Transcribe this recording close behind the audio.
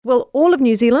Well, all of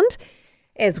New Zealand,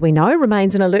 as we know,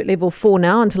 remains in alert level 4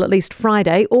 now until at least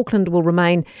Friday. Auckland will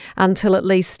remain until at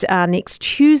least next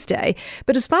Tuesday.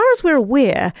 But as far as we're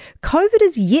aware, COVID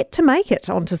is yet to make it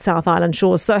onto South Island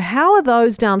shores. So how are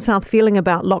those down south feeling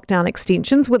about lockdown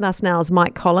extensions? With us now is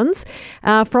Mike Collins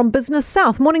from Business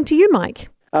South. Morning to you, Mike.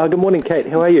 Good morning, Kate.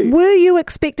 How are you? Were you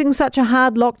expecting such a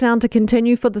hard lockdown to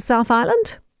continue for the South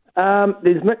Island?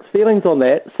 There's mixed feelings on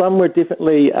that. Some were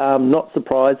definitely not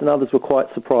surprised and others were quite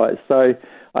surprised. So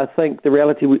I think the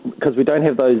reality, because we don't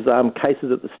have those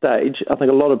cases at the stage, I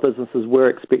think a lot of businesses were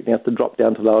expecting us to drop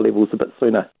down to lower levels a bit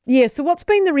sooner. Yeah, so what's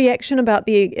been the reaction about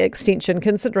the extension,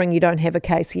 considering you don't have a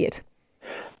case yet?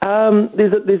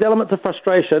 There's elements of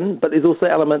frustration, but there's also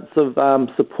elements of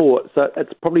support. So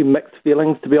it's probably mixed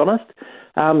feelings, to be honest.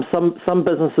 Some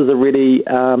businesses are ready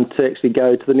to actually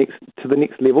go to the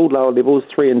next level, lower levels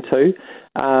 3 and 2.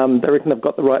 They reckon they've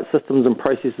got the right systems and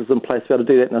processes in place to be able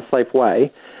to do that in a safe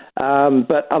way.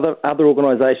 But other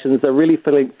organisations are really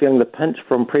feeling the pinch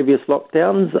from previous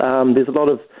lockdowns. There's a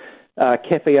lot of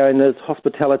cafe owners,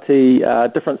 hospitality,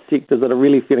 different sectors that are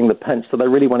really feeling the pinch, so they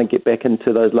really want to get back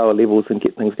into those lower levels and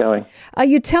get things going. Are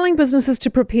you telling businesses to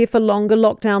prepare for longer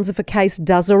lockdowns if a case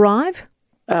does arrive?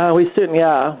 We certainly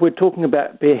are. We're talking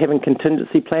about having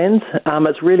contingency plans.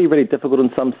 It's really, really difficult in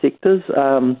some sectors.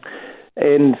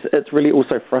 And it's really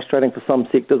also frustrating for some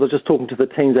sectors. I was just talking to the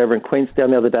teams over in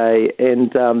Queenstown the other day,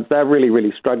 and they're really,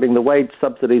 really struggling. The wage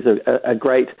subsidies are a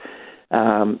great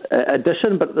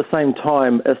addition, but at the same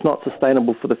time, it's not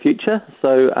sustainable for the future.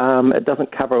 So it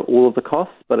doesn't cover all of the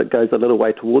costs, but it goes a little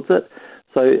way towards it.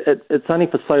 So it's only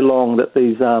for so long that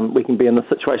we can be in this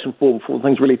situation before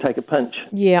things really take a pinch.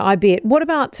 Yeah, I bet. What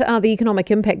about the economic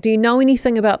impact? Do you know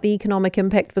anything about the economic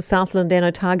impact for Southland and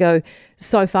Otago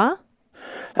so far?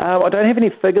 I don't have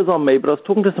any figures on me, but I was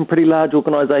talking to some pretty large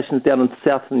organisations down in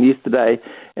Southland yesterday,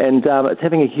 and it's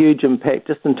having a huge impact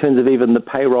just in terms of even the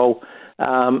payroll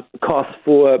costs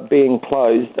for being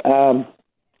closed.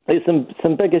 There's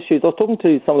some big issues. I was talking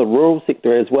to some of the rural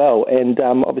sector as well, and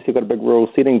obviously we've got a big rural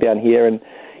setting down here, and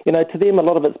to them a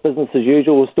lot of it's business as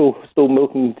usual. We're still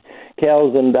milking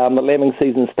cows, and the lambing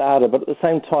season started, but at the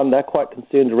same time they're quite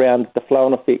concerned around the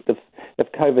flow-on effect if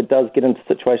COVID does get into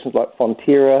situations like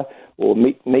Fonterra or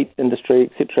meat industry,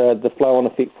 etc., the flow-on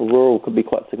effect for rural could be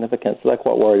quite significant, so they're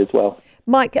quite worried as well.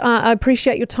 Mike, I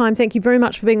appreciate your time. Thank you very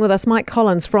much for being with us. Mike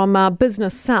Collins from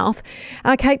Business South.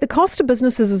 Kate, the cost to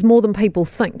businesses is more than people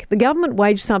think. The government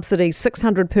wage subsidy,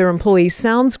 $600 per employee,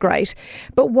 sounds great,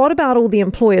 but what about all the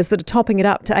employers that are topping it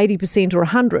up to 80% or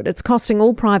 $100? It's costing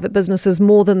all private businesses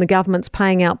more than the government's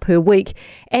paying out per week.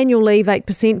 Annual leave,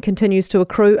 8% continues to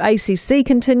accrue, ACC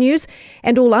continues,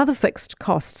 and all other fixed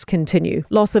costs continue.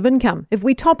 Loss of income. If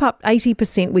we top up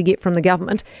 80% we get from the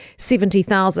government,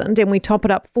 70,000, and we top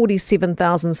it up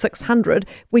 47,600,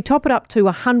 we top it up to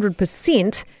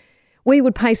 100%, we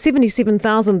would pay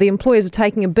 77,000. The employers are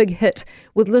taking a big hit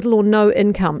with little or no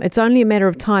income. It's only a matter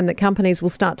of time that companies will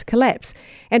start to collapse.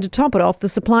 And to top it off, the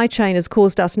supply chain has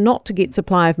caused us not to get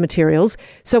supply of materials,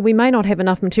 so we may not have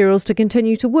enough materials to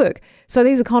continue to work. So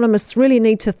these economists really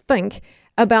need to think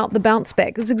about the bounce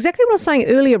back. That's exactly what I was saying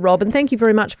earlier, Rob, and thank you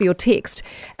very much for your text.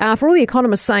 For all the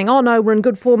economists saying, oh no, we're in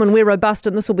good form and we're robust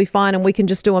and this will be fine and we can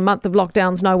just do a month of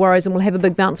lockdowns, no worries, and we'll have a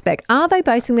big bounce back. Are they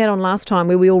basing that on last time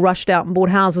where we all rushed out and bought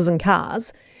houses and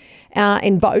cars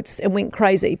and boats and went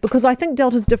crazy? Because I think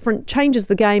Delta's different, changes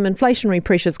the game, inflationary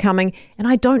pressures coming, and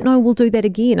I don't know we'll do that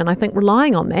again. And I think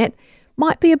relying on that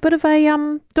might be a bit of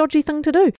a dodgy thing to do.